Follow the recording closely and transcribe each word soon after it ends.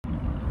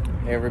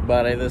Hey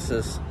everybody, this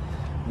is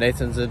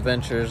Nathan's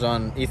Adventures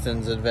on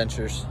Ethan's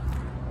Adventures.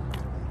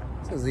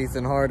 This is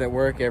Ethan hard at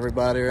work,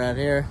 everybody right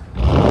here.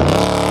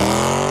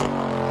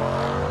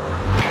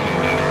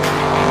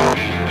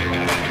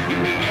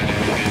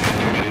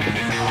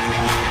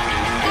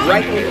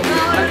 Right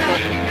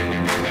here.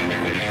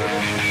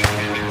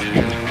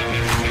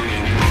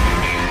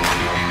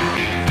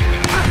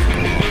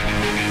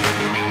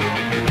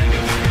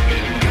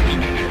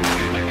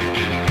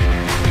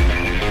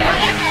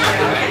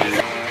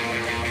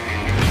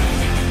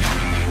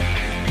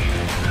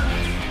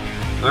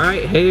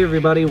 Alright, hey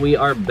everybody, we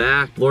are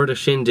back. Florida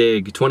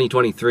Shindig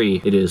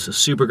 2023. It is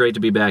super great to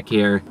be back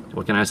here.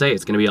 What can I say?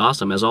 It's gonna be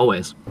awesome as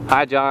always.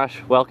 Hi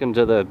Josh, welcome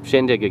to the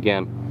Shindig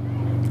again.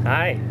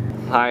 Hi.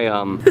 Hi,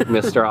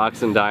 Mr.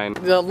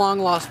 Oxendine. The long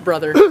lost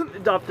brother.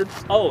 Adopted.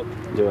 Oh,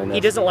 Doing this.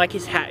 he doesn't like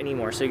his hat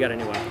anymore, so he got a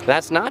new one.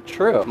 That's not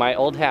true. My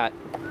old hat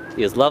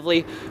is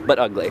lovely, but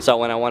ugly. So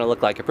when I want to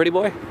look like a pretty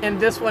boy, And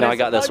this one no, is I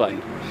got this ugly.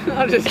 one.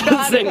 I'm just kidding.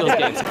 Singles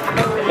games.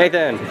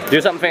 Nathan, do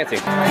something fancy.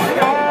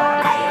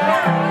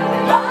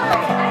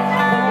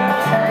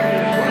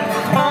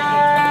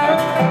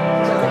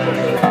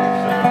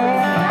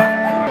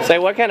 Say,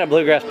 what kind of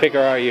bluegrass picker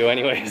are you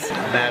anyways?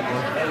 Bad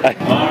one.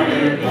 Are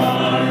your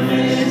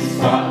garments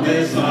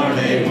spotless? Are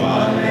they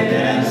white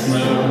and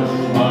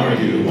smooth? Are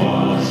you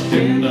washed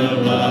in the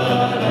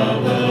blood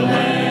of the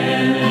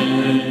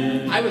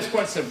Lamb? I was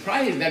quite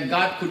surprised that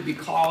God could be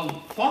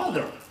called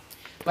Father.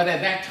 But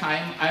at that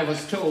time, I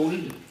was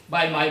told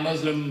by my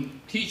Muslim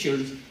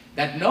teachers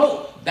that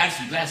no, that's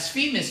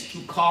blasphemous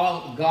to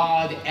call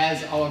God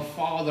as our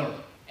Father.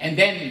 And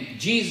then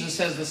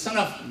Jesus as the Son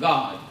of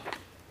God.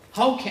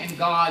 How can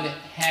God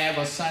have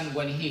a son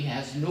when he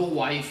has no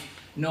wife,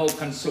 no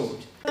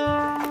consort?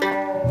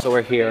 So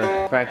we're here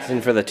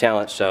practicing for the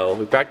talent show.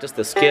 We practiced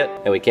the skit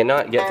and we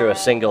cannot get through a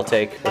single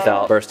take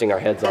without bursting our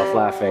heads off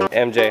laughing.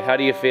 MJ, how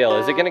do you feel?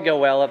 Is it gonna go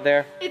well up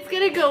there? It's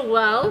gonna go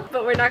well,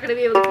 but we're not gonna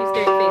be able to keep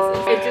straight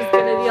faces. It's just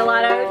gonna be a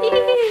lot of hee hee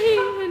hee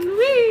and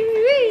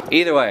wee wee.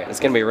 Either way, it's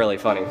gonna be really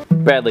funny.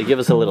 Bradley, give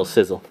us a little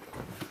sizzle.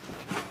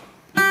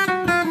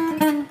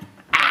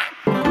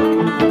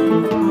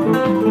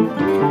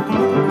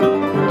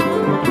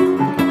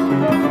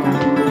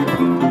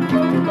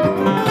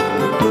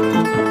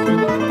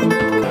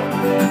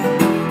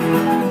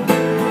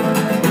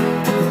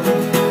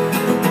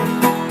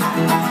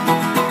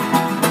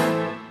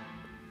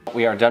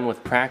 We are done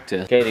with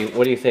practice. Katie,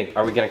 what do you think?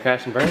 Are we gonna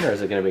crash and burn or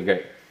is it gonna be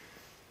great?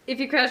 If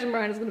you crash and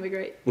burn, it's gonna be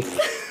great.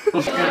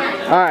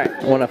 Alright,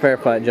 I want a fair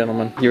fight,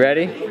 gentlemen. You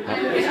ready?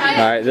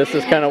 Alright, this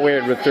is kind of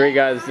weird with three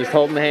guys just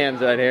holding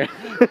hands right here.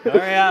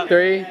 Hurry up.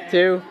 3,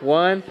 2,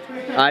 1.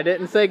 I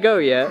didn't say go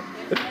yet.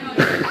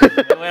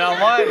 Wait on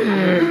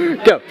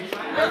one. Go.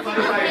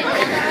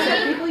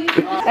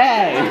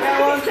 Hey,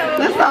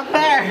 that's not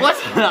fair.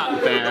 What's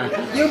not fair?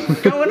 You're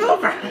going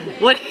over.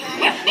 What are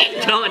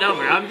you going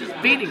over? I'm just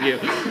beating you.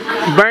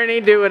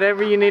 Bernie, do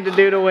whatever you need to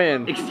do to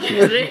win.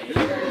 Excuse me?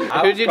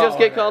 Who'd you just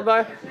get called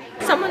by?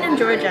 Someone in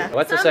Georgia.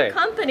 What's it Some say?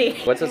 company.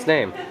 What's its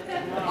name?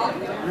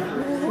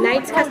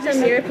 Knights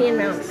Custom European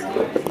Mounts.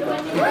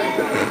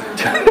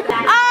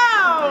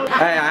 Oh!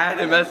 Hey, I had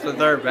to mess with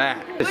her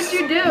back. What'd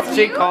you do?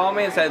 She called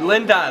me and said,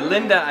 Linda,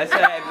 Linda. I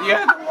said, you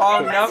have the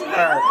wrong number.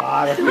 A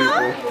lot of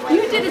people.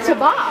 You did it to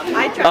Bob.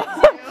 I tried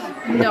to.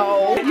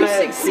 No, you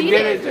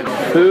succeeded.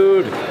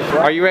 Food.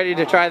 Are you ready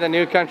to try the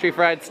new country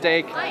fried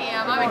steak? I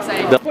am. I'm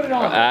excited.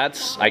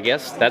 That's, I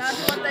guess, that's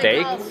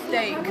steak.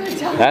 Steak.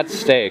 That's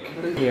steak.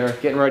 We're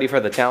getting ready for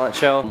the talent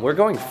show. We're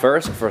going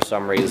first for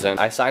some reason.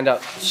 I signed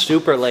up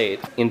super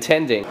late,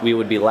 intending we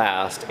would be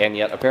last, and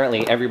yet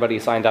apparently everybody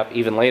signed up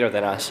even later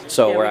than us,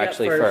 so we're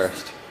actually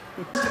first.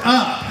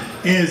 Up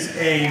is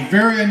a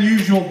very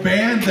unusual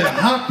band, the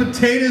Hot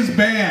Potatoes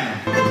Band.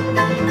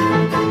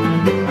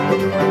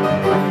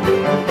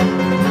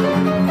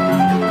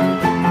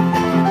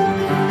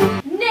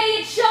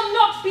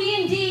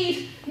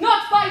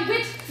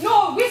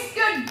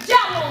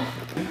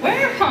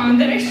 Whereupon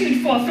there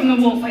issued forth from the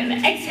wolf an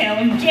exhale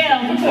of gale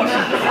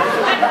proportions.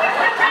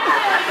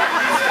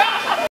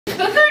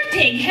 The third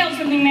pig hailed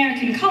from the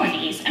American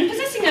colonies, and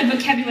possessing a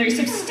vocabulary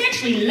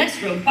substantially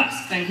less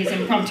robust than his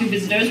impromptu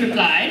visitors,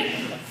 replied,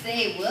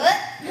 Say what?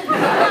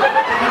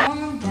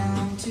 Come on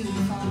down to the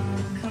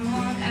farm, come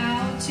on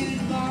out to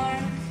the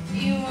barn.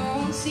 You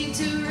won't see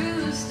two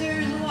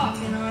roosters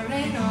walking arm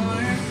in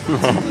arm.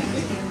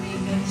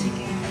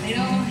 They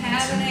don't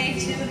have an egg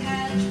to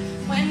hatch.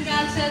 When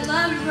God said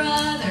love your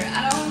brother,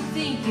 I don't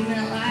think you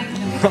meant like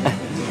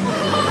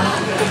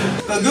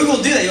that. But Google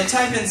do that. You'll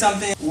type in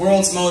something,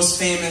 world's most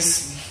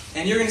famous,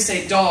 and you're going to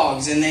say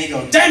dogs, and they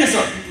go,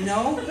 dinosaur!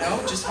 No,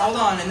 just hold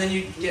on, and then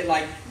you get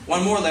like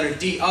one more letter,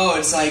 D. Oh,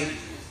 it's like...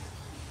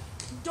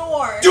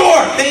 Door.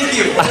 Door! Thank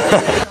you!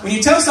 When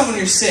you tell someone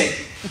you're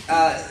sick,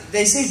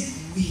 they say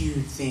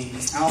weird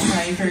things. I'll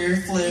pray for your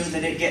flu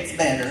that it gets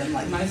better. I'm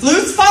like, my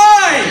flu's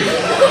fine!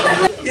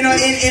 You know,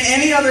 in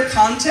any other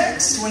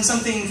context, when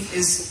something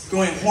is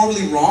going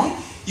horribly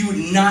wrong, you would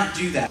not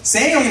do that.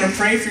 Saying I'm going to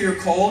pray for your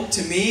cold,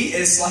 to me,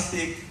 is like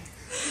the...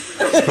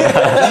 Let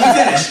me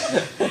finish.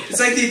 It's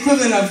like the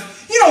equivalent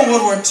of, you know,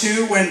 World War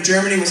II when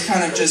Germany was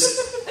kind of just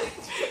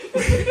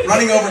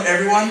running over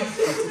everyone.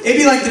 It'd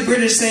be like the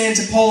British saying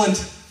to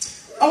Poland,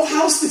 "Oh,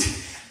 how's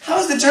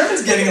the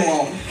Germans getting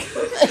along?"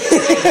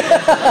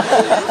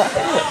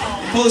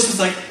 Polish was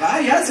like, "Ah,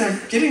 yeah, they're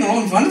getting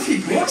along wonderfully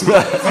great.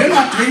 We're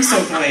not doing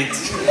so great."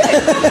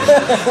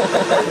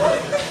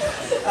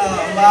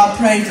 Well, I'll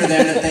pray for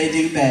them that they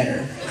do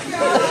better.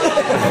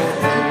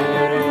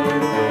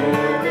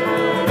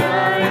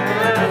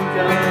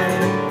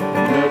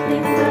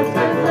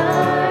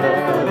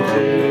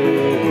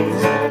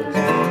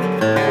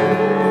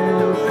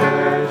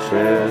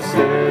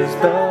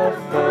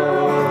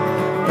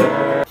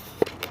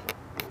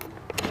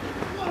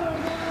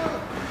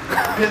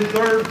 In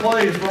third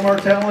place from our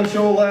talent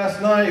show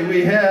last night,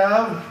 we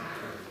have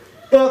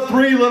the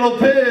Three Little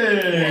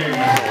Pigs.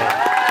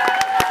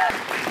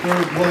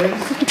 Third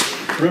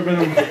place,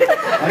 ribbon.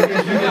 I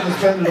guess you get to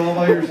spend it all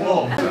by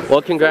yourself.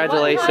 Well,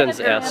 congratulations,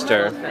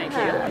 Esther. Thank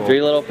you.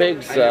 Three Little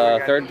Pigs,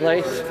 third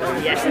place.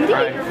 Yes, indeed.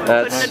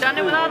 Couldn't have done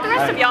it without the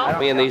rest of y'all.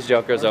 Me and these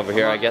jokers over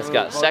here, I guess,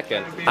 got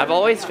second. I've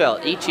always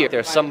felt each year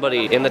there's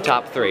somebody in the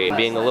top three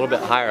being a little bit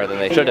higher than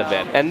they should have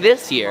been. And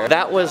this year,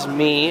 that was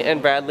me and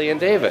Bradley and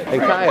David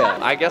and Kaya.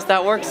 I guess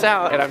that works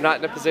out, and I'm not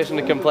in a position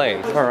to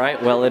complain. All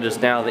right, well, it is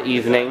now the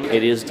evening.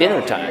 It is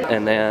dinner time,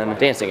 and then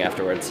dancing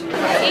afterwards.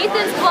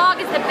 Ethan's vlog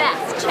is the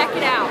best. Check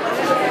it out.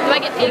 Do I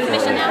get paid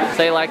commission now?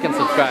 Say like and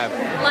subscribe.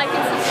 Like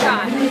and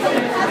subscribe.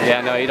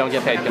 Yeah, no, you don't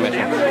get paid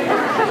commission.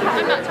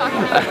 I'm not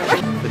talking about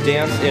it. The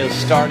dance is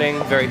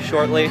starting very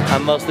shortly.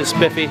 I'm mostly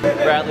spiffy.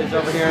 Bradley's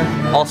over here,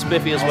 all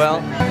spiffy as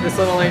well. This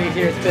little lady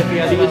here is spiffy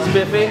as well. She's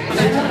spiffy.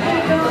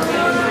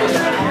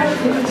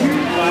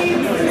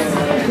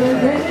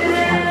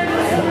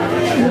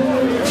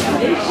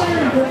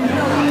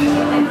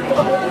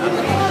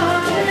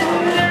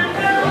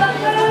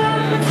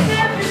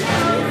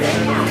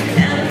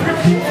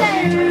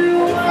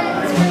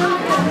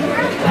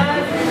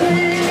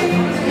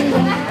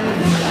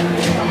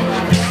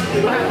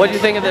 What do you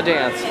think of the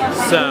dance?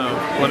 So,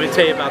 let me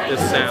tell you about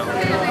this sound.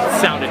 It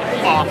sounded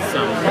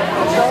awesome.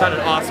 It sounded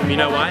awesome. You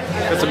know why?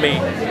 Because of me.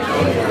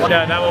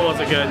 Yeah, that one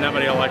wasn't good.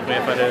 Nobody will like me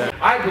if I did it.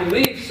 I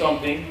believe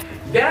something.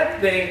 That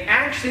thing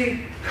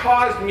actually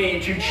caused me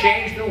to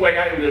change the way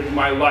I live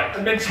my life.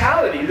 The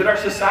mentality that our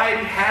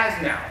society has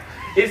now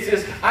is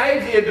this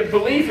idea, the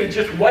belief in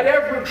just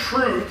whatever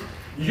truth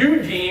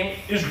you deem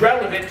is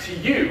relevant to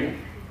you,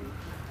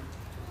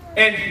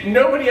 and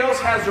nobody else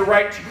has the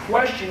right to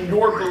question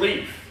your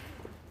belief.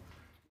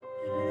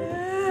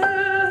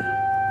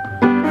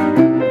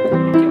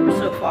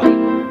 So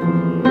foggy.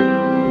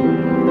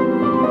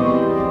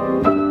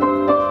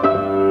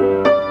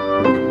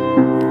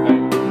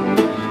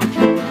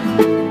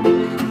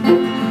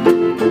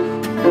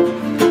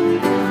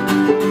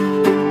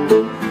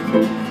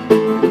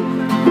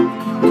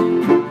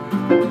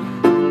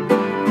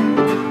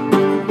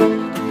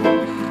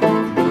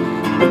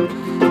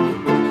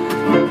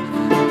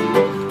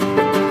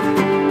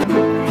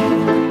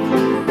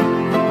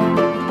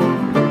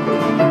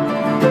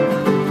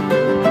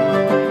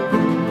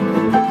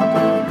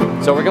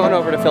 So we're going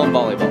over to film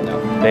volleyball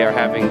now. They are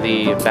having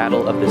the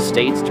Battle of the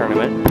States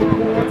tournament.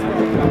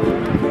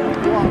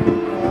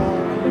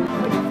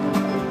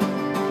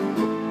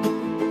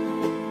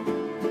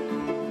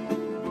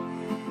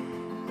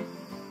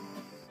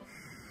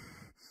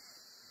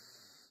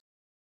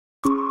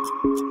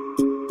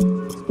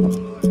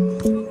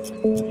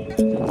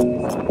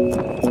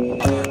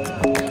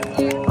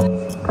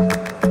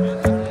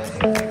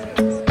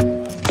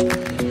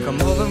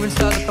 Come over and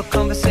start up a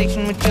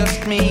conversation with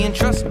just me, and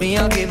trust me,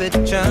 I'll give it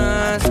a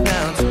chance.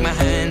 Now take my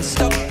hand,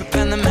 stop it,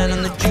 and the man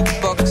on the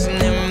jukebox, and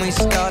then we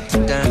start to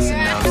dance. And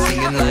now I'm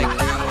singing like,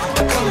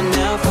 I'm coming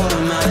now for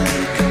the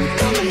money,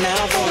 coming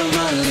now for the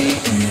money.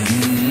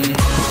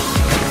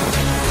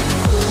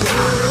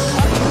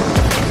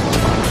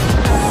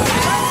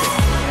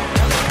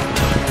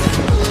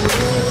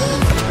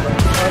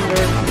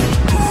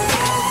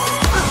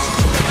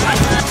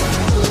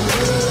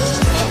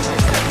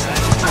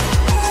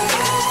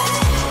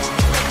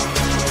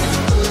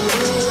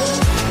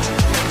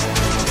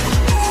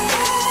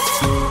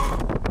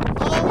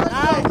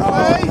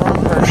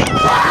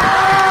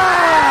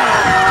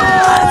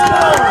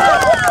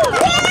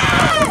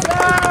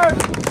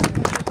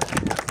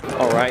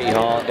 Alright,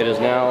 y'all, it is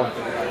now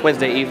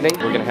Wednesday evening.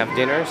 We're gonna have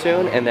dinner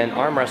soon, and then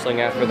arm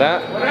wrestling after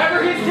that.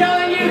 Whatever he's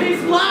telling you,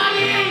 he's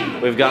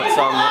lying! We've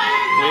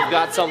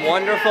got some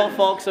wonderful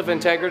folks of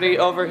integrity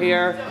over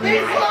here.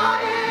 He's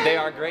lying! They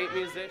are great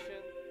musicians.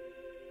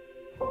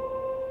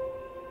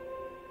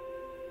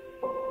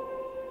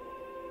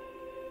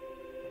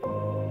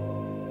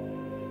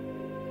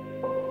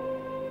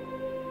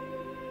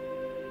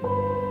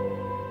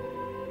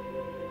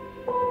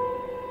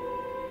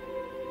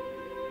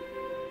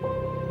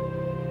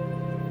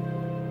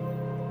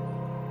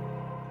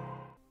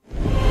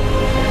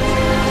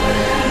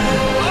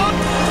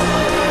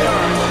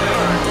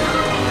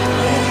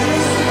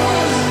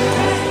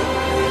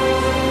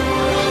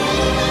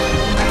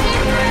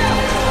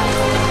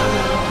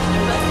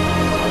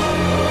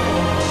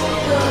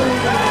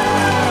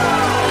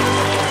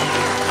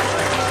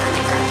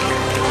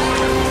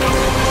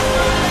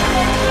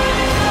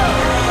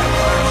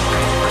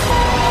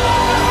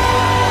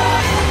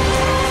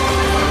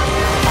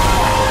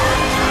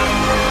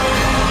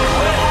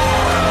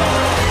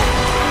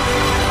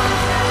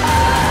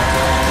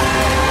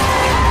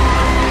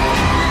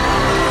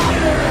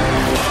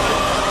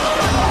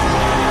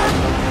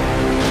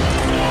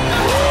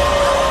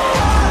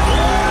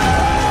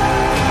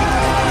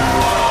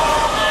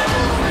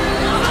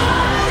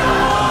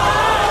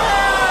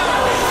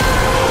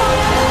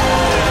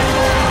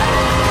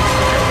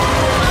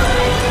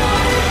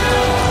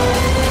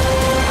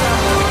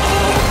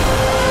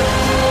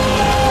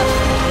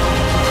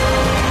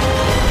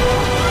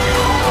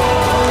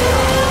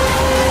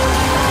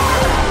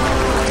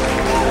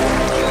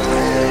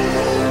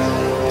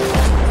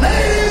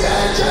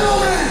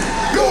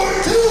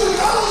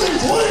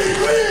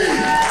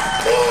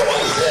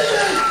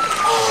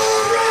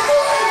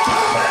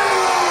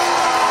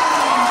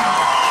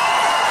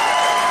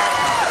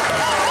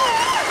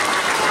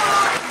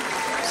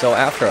 So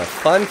after a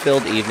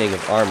fun-filled evening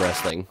of arm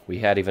wrestling, we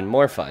had even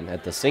more fun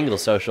at the single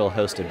social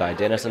hosted by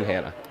Dennis and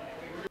Hannah.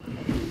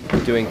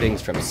 Doing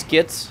things from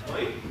skits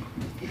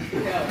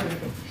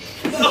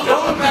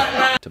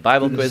to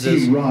Bible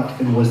quizzes. He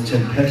wrought and was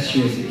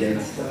tempestuous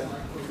against them.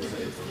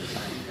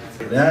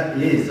 That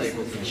is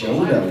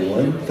Jonah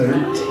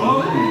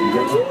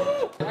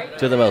 1:13.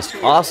 To the most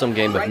awesome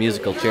game of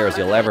musical chairs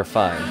you'll ever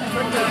find.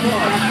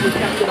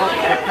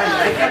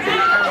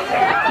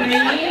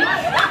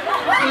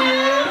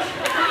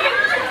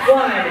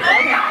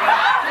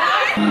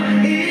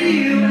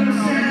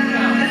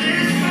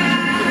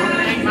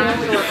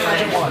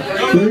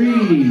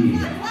 3,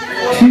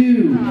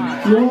 2,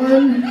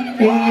 1,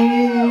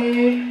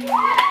 and...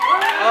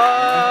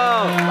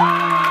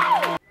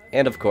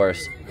 And of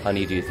course,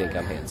 honey, do you think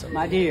I'm handsome?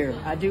 My dear,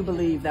 I do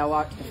believe thou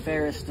art the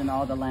fairest in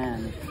all the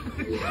land.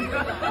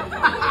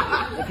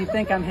 If you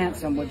think I'm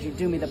handsome, would you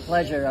do me the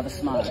pleasure of a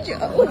smile?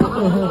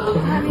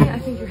 Honey, I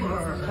think you're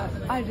handsome, but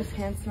I just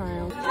can't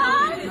smile.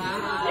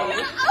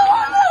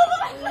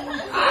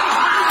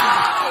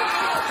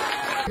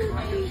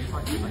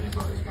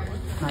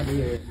 My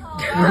dear.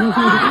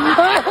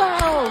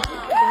 Oh,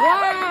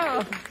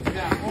 wow!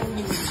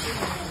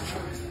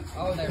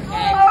 Oh, they're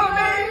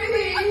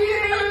baby,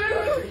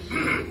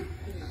 you!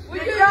 We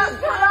got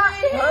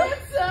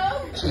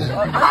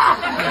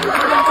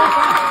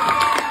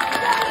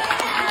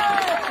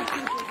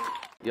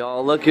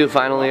Y'all, look who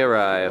finally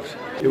arrived.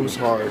 It was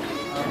hard.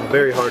 A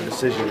very hard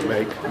decision to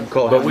make.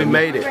 But we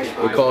made it.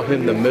 We call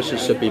him the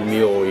Mississippi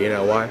Mule. You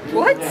know why?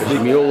 What? The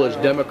mule is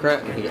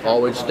Democrat and he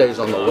always stays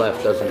on the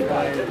left,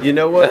 doesn't he? You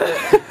know what?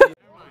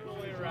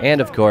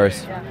 And of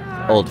course,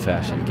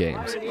 old-fashioned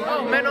games.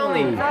 Oh, men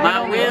only.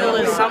 My will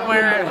is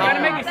somewhere at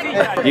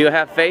home. You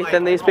have faith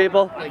in these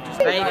people?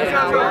 Faith in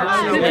our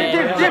words is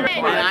dead,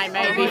 and I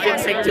may be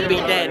fixing to be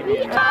dead.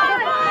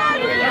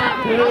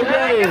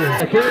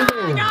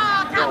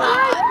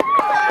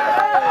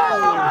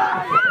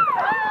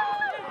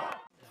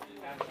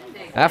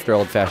 After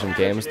old-fashioned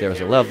games, there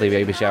was a lovely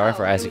baby shower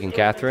for Isaac and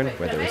Catherine,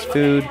 where there was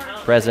food,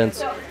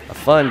 presents, a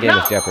fun game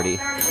of Jeopardy.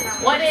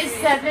 What is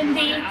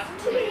 70?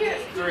 3.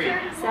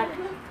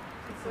 7.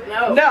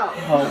 No. No.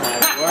 Oh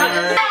my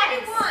word.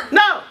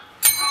 No.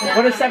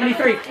 What is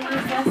 73?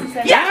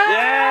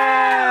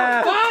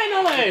 Yeah!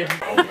 Finally!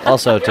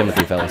 Also,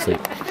 Timothy fell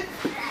asleep.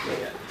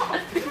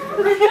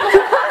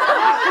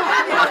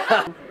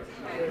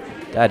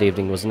 That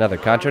evening was another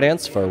contra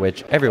dance for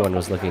which everyone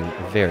was looking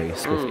very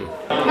spiffy.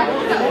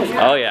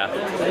 Oh yeah.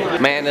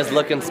 Man is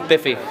looking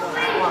spiffy.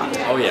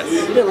 Oh yes.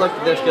 You didn't look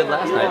this good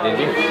last night, did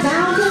you?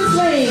 Mountain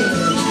swing.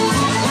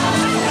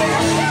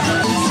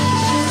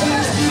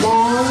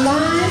 Long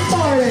line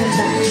forward and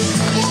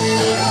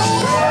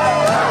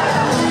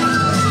back.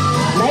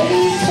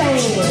 Ladies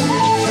stand.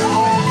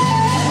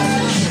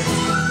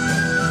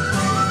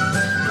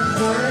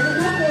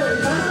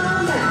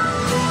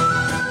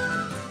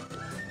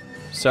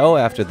 So,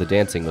 after the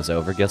dancing was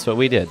over, guess what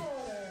we did?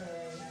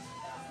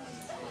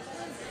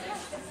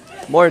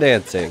 More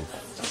dancing.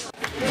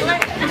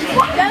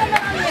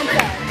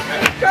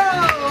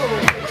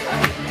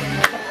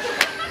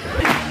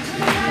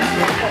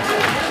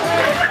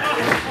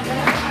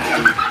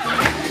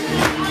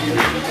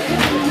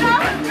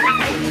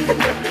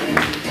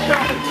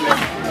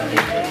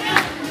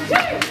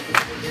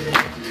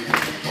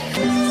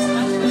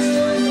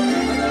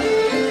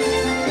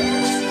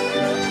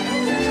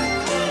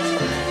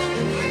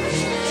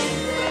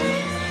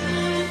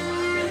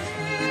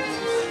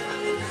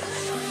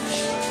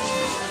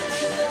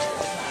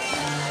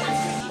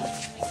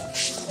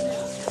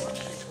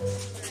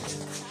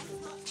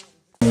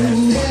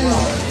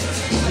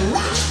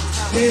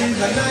 In the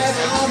night,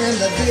 out in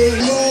the day,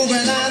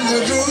 moving and the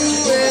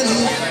grooving.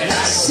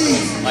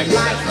 See, like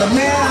the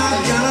man,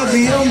 I'm gonna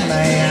be a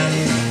man.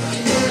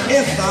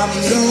 If I'm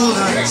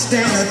gonna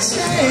stand a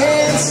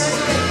chance,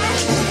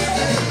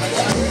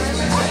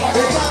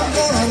 if I'm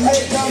gonna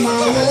make on my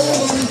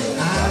own,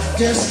 I've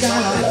just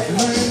gotta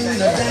learn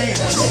to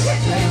dance.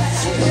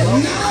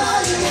 Now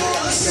you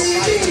wanna see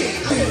me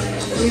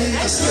in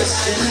the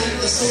switching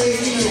and the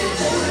swing.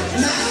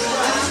 Now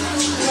I'm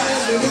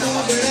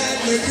moving and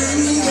the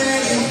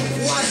grooving.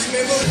 Watch me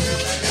move.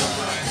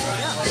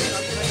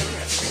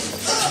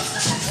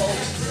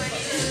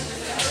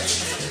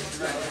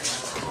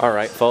 All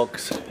right,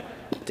 folks.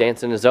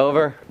 Dancing is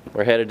over.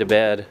 We're headed to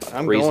bed.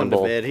 I'm Reasonable.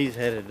 going to bed. He's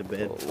headed to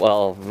bed.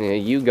 Well, yeah,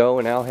 you go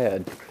and I'll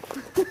head.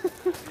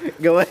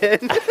 Go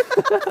ahead.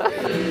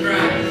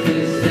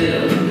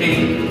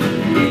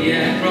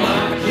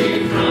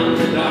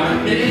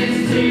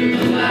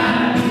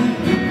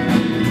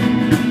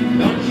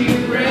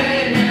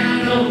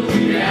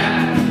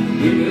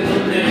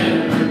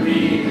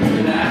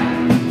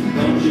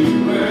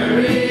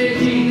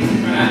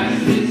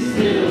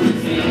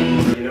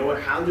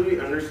 How do we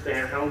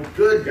understand how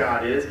good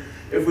God is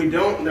if we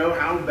don't know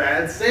how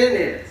bad sin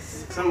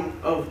is? Some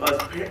of us,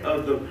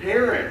 of the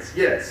parents,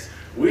 yes,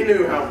 we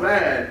knew how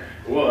bad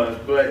it was,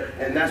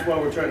 and that's why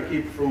we're trying to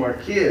keep it from our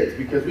kids,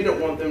 because we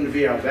don't want them to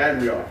be how bad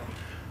we are.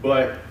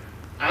 But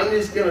I'm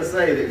just going to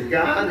say that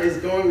God is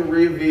going to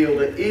reveal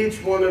to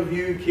each one of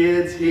you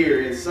kids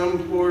here in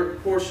some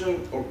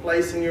portion or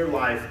place in your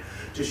life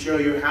to show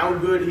you how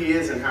good He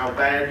is and how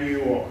bad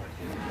you are.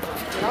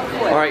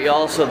 Alright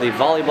y'all, so the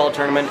volleyball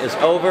tournament is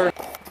over.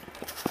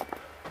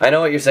 I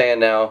know what you're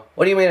saying now.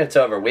 What do you mean it's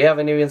over? We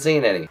haven't even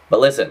seen any. But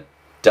listen,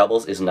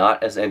 doubles is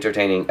not as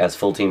entertaining as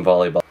full team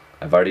volleyball.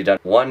 I've already done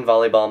one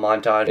volleyball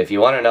montage. If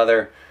you want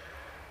another,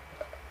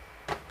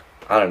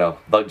 I don't know,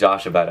 bug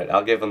Josh about it.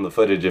 I'll give him the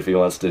footage if he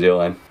wants to do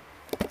one.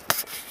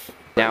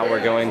 Now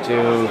we're going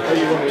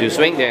to do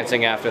swing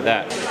dancing after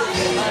that.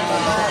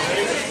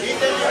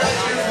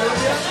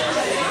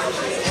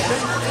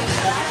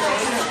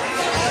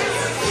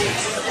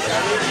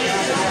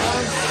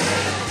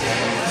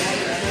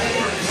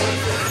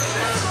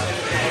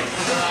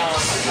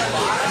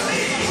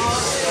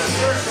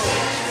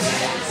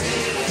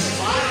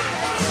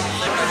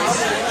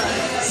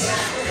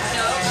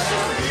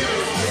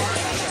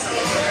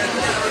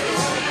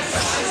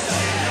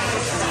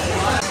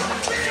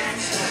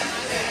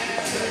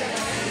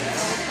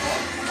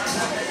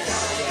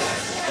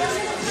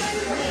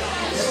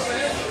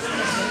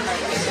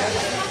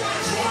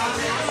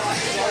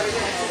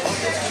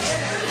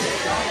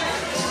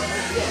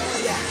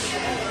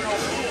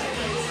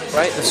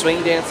 Right, the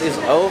swing dance is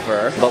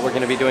over, but we're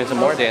going to be doing some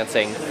more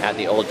dancing at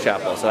the old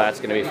chapel, so that's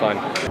going to be fun.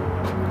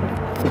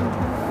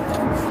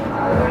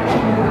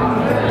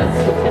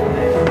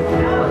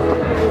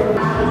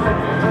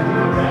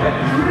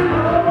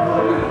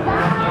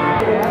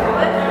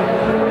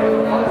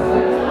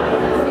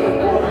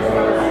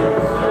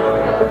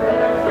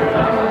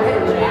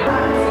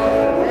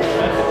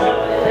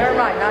 Never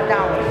mind, not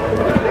that one.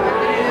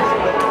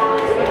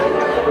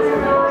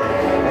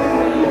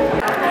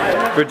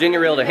 Virginia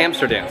reel to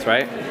hamster dance,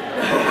 right?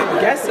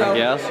 I guess so.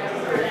 Yes.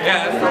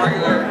 Yeah, that's the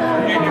regular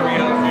Virginia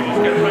reel. You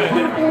just gotta put a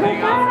different thing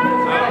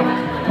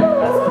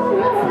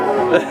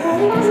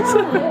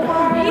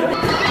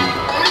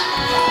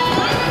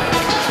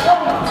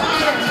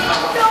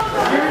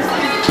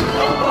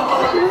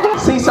on.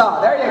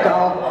 Seesaw, there you go.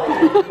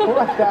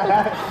 Like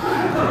that.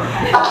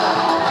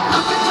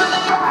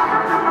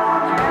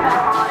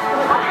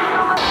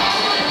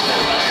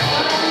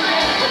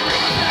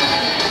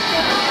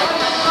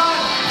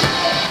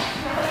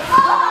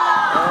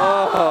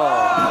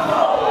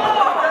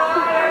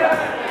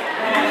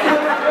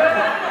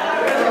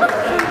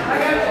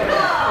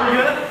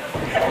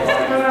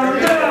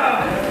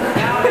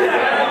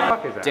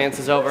 Dance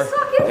is over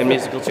in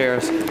musical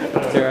chairs.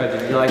 Sarah,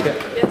 did you like it?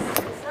 Yes.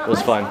 It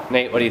was fun.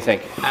 Nate, what do you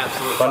think?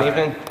 Absolutely. Fun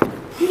evening?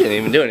 You didn't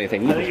even do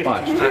anything. You just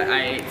watched.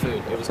 I ate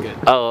food. It was good.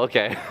 Oh,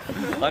 okay.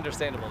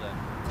 Understandable then.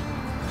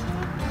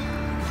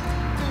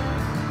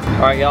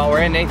 Alright y'all,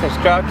 we're in Nathan's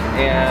truck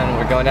and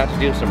we're going out to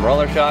do some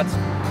roller shots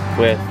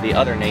with the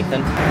other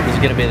Nathan. He's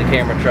going to be the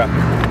camera truck.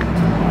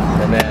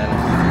 And then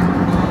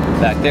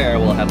back there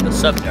we'll have the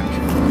subject.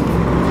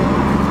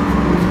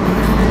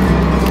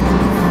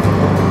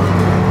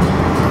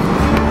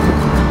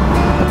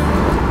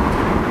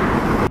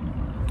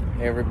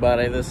 Hey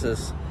everybody, this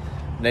is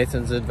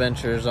Nathan's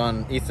Adventures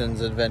on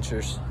Ethan's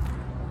Adventures.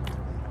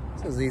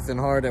 This is Ethan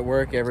hard at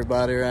work,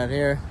 everybody right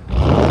here. He's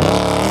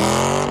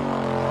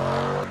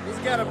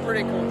got a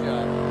pretty cool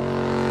job.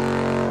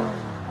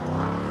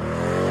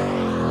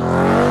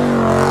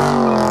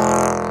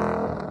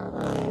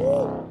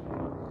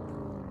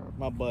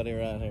 My buddy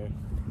right here.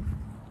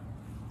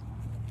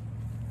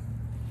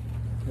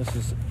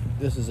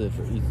 This is it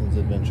for Ethan's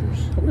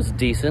Adventures. It was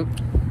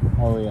decent.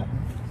 Oh yeah.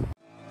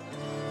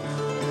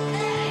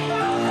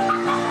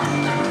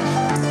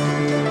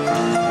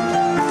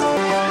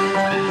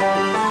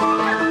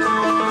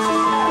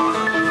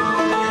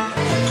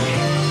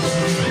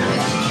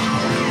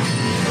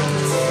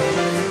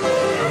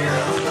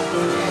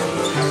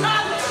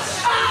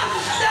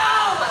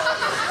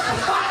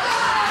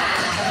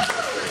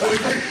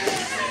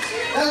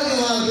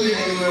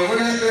 We're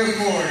not there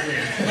for it.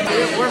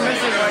 We're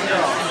missing one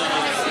girl.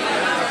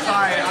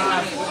 Sorry,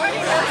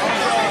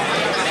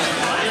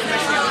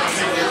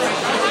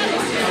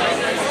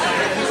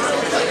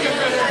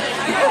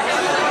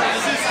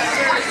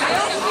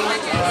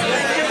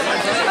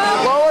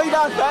 What we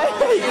got back?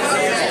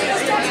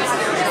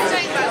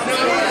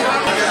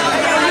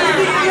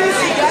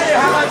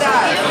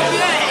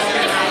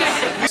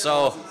 So,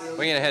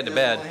 we're gonna head to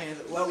bed.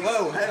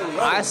 Whoa.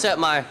 I set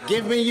my...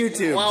 Give me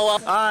YouTube.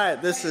 Alright,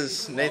 this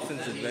is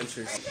Nathan's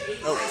Adventures.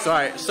 Oh,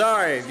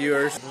 sorry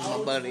viewers. This is my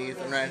buddy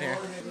Ethan right here.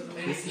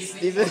 This is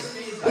Steven.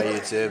 Hi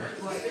YouTube.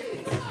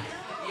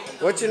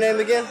 What's your name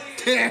again?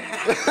 Do you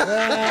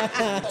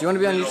want to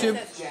be on YouTube?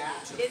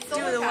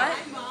 Do the what?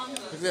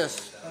 Who's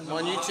this? I'm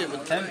on YouTube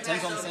with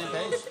 10's on the same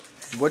page.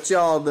 What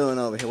y'all doing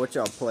over here? What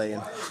y'all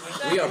playing?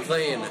 We are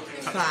playing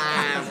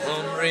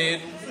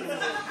 500.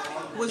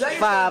 Was that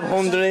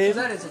 500?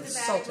 That is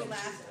insulting.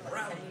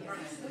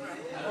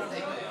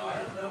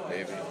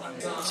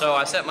 So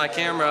I set my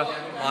camera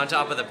on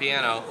top of the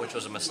piano, which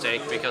was a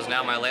mistake because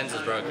now my lens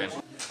is broken.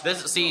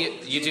 See,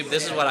 YouTube,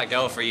 this is what I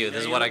go for you.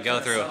 This is what I go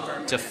through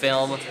to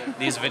film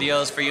these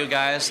videos for you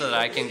guys so that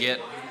I can get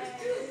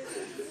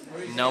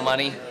no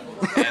money.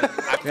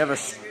 We have a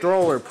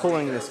stroller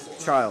pulling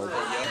this child,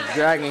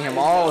 dragging him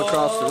all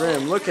across the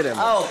room. Look at him.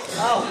 Oh.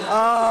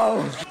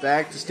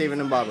 Back to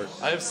Stephen and Bobbert.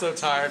 I'm so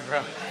tired,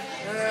 bro.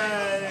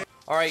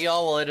 Alright,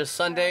 y'all, well, it is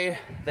Sunday,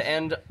 the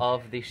end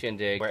of the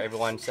Shindig, where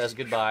everyone says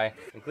goodbye,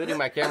 including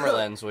my camera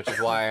lens, which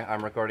is why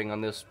I'm recording on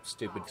this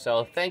stupid.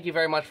 So, thank you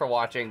very much for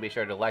watching. Be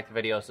sure to like the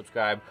video,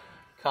 subscribe,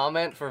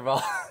 comment for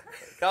volleyball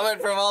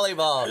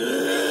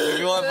if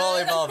you want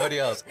volleyball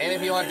videos, and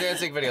if you want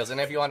dancing videos, and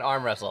if you want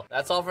arm wrestle.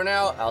 That's all for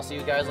now. I'll see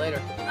you guys later.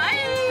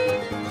 Bye!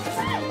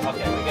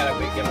 Okay, we gotta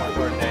get more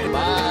coordinated.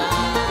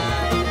 Bye!